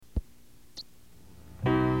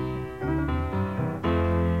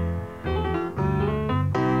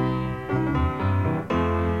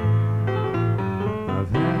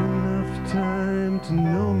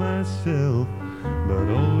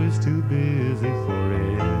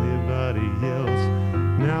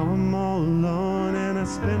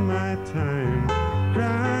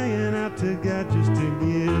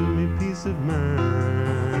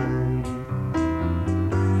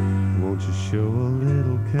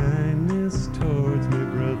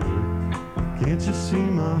See,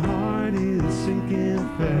 my heart is sinking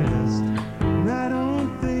fast, and I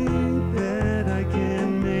don't think that I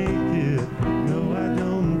can make it. No, I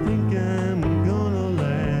don't think I'm gonna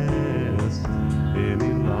last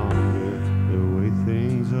any longer the way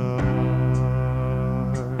things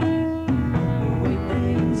are. The way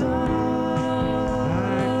things are.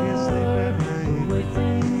 I can't sleep at night. The way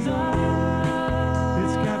things are.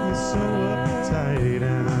 It's got me so uptight,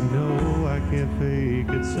 and I know I can't fake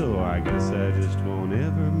it, so I guess I just won't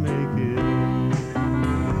ever make it.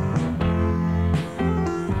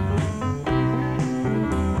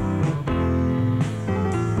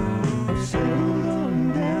 I've settled on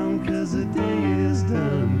down 'cause the day is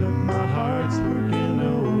done, but my heart's working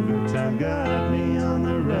overtime, got me on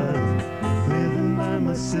the run, living by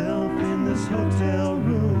myself in this hotel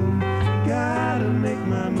room. Gotta make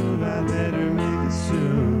my move, I better make it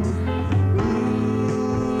soon.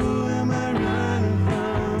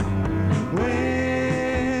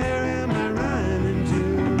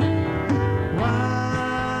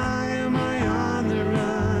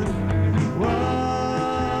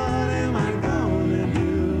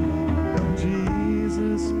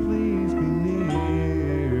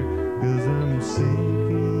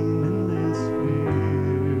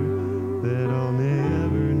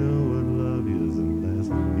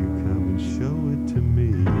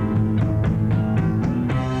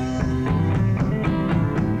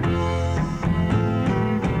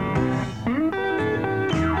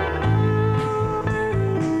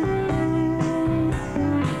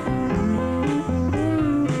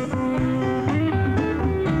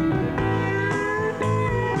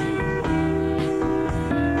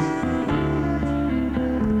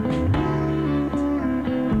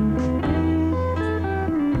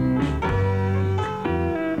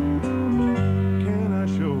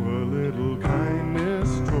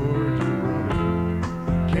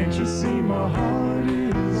 You see, my heart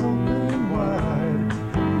is open wide.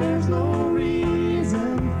 There's no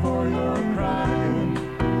reason for your crying.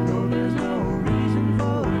 No, there's no reason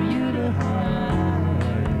for you to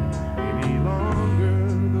hide any longer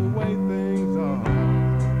the way things are.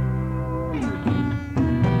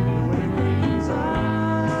 The way things are.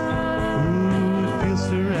 Ooh, it feels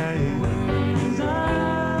so right. The way things are.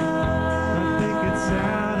 I think it's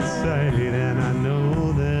out of sight, and I know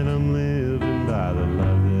that I'm living by the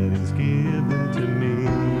love given to me.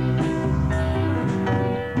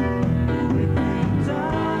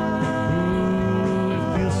 Ooh, it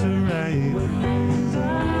feels so right.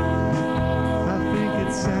 I think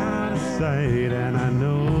it's out of sight, and I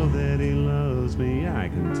know that he loves me. I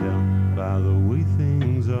can tell by the way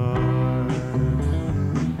things are.